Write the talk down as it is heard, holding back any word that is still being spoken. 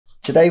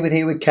Today we're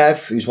here with Kev,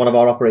 who's one of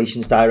our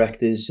operations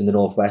directors in the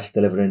Northwest,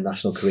 delivering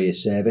National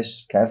Careers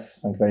Service. Kev,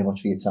 thank you very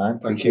much for your time.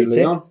 Thank you,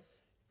 Leon.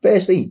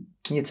 Firstly,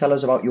 can you tell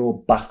us about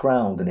your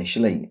background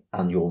initially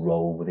and your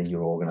role within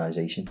your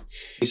organisation?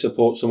 We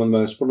support some of the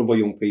most vulnerable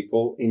young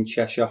people in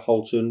Cheshire,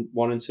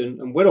 Warrington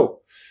and Wirral.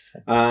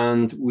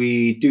 And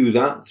we do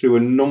that through a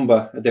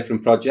number of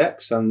different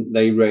projects, and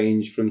they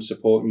range from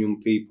supporting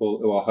young people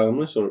who are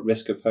homeless or at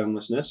risk of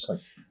homelessness,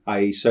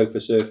 i.e. sofa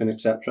surfing,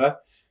 etc.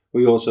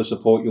 We also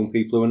support young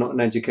people who are not in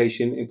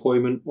education,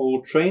 employment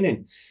or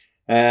training.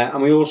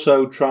 And we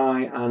also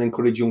try and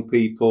encourage young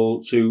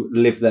people to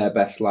live their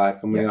best life,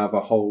 and we have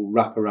a whole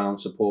wraparound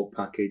support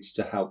package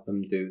to help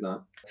them do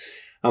that.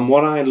 And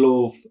what I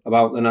love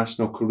about the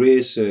National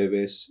Careers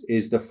Service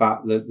is the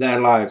fact that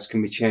their lives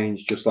can be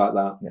changed just like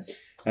that.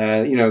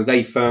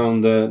 They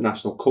phone the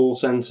National Call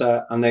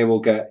Centre and they will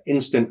get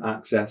instant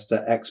access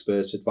to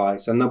expert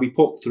advice, and they'll be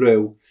put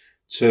through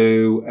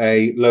to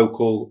a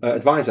local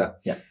advisor.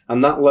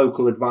 And that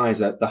local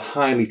advisor, they're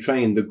highly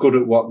trained, they're good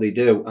at what they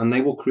do, and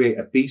they will create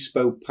a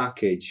bespoke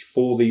package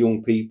for the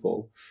young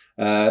people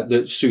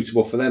that's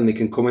suitable for them. They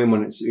can come in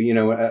when it's,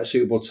 at a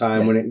suitable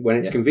time, when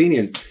it's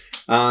convenient.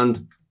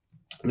 And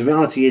the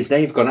reality is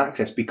they've got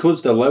access,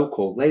 because they're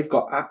local, they've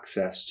got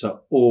access to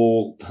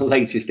all the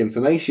latest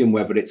information,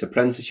 whether it's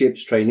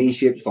apprenticeships,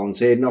 traineeships,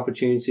 volunteering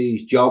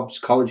opportunities, jobs,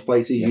 college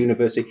places,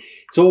 university.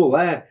 It's all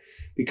there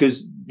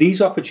because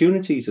these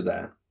opportunities are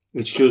there.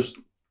 It's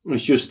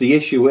just the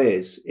issue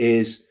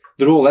is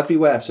they're all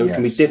everywhere. So it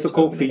can be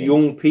difficult for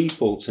young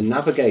people to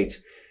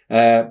navigate.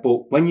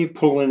 But when you're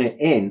pulling it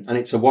in and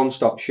it's a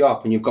one-stop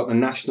shop and you've got the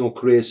National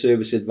Career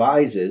Service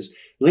advisors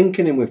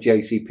linking in with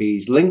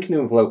JCPs, linking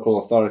in with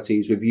local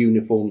authorities, with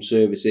uniform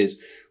services,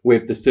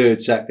 with the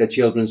third sector,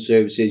 children's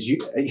services,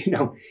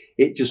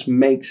 it just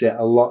makes it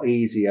a lot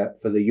easier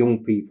for the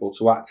young people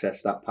to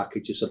access that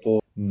package of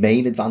support.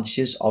 Main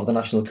advantages of the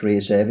National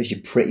Career Service,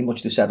 you pretty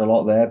much just said a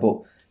lot there,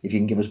 but if you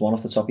can give us one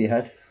off the top of your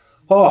head.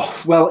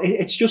 Oh, well,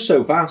 it's just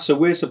so vast. So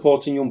we're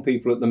supporting young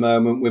people at the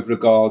moment with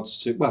regards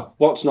to, well,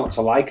 what's not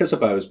to like, I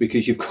suppose,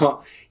 because you've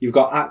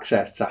got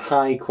access to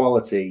high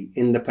quality,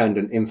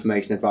 independent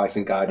information, advice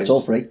and guidance. It's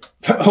all free.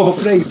 All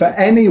free for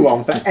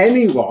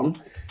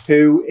anyone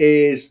who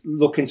is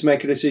looking to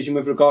make a decision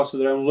with regards to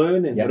their own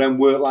learning, their own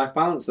work-life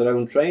balance, their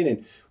own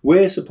training.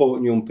 We're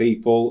supporting young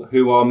people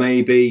who are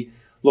maybe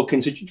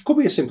looking to, it could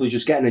be as simple as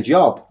just getting a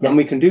job, and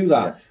we can do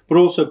that. But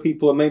also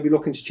people are maybe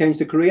looking to change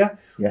their career.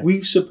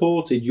 We've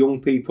supported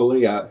young people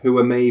here who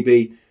are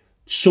maybe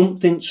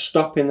something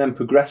stopping them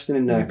progressing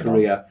in their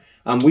career,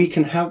 and we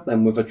can help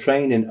them with a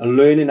training, a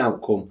learning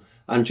outcome.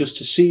 And just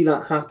to see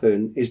that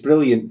happen is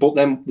brilliant. But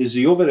then there's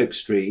the other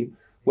extreme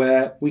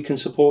where we can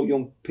support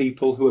young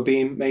people who are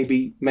being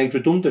maybe made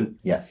redundant.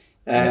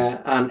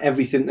 And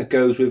everything that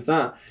goes with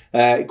that.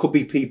 It could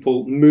be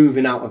people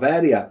moving out of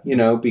area,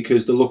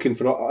 because they're looking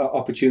for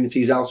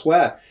opportunities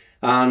elsewhere.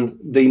 And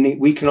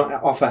we can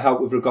offer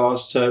help with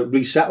regards to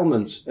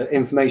resettlement,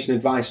 information,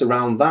 advice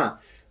around that.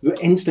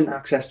 Instant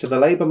access to the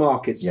labour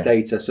markets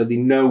data, so they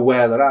know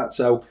where they're at.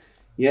 So,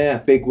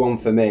 big one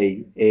for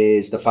me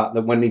is the fact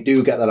that when they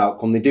do get that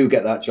outcome, they do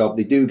get that job,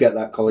 they do get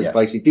that college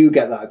place, they do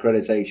get that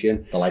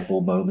accreditation. The light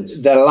bulb moment.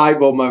 The light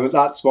bulb moment,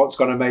 that's what's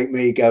going to make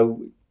me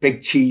go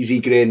big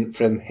cheesy grin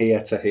from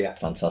here to here.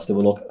 Fantastic.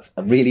 Well, look,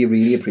 I really,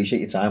 really appreciate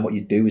your time. What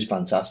you do is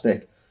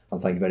fantastic.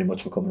 And thank you very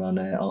much for coming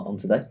on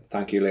today.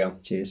 Thank you,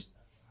 Leon. Cheers.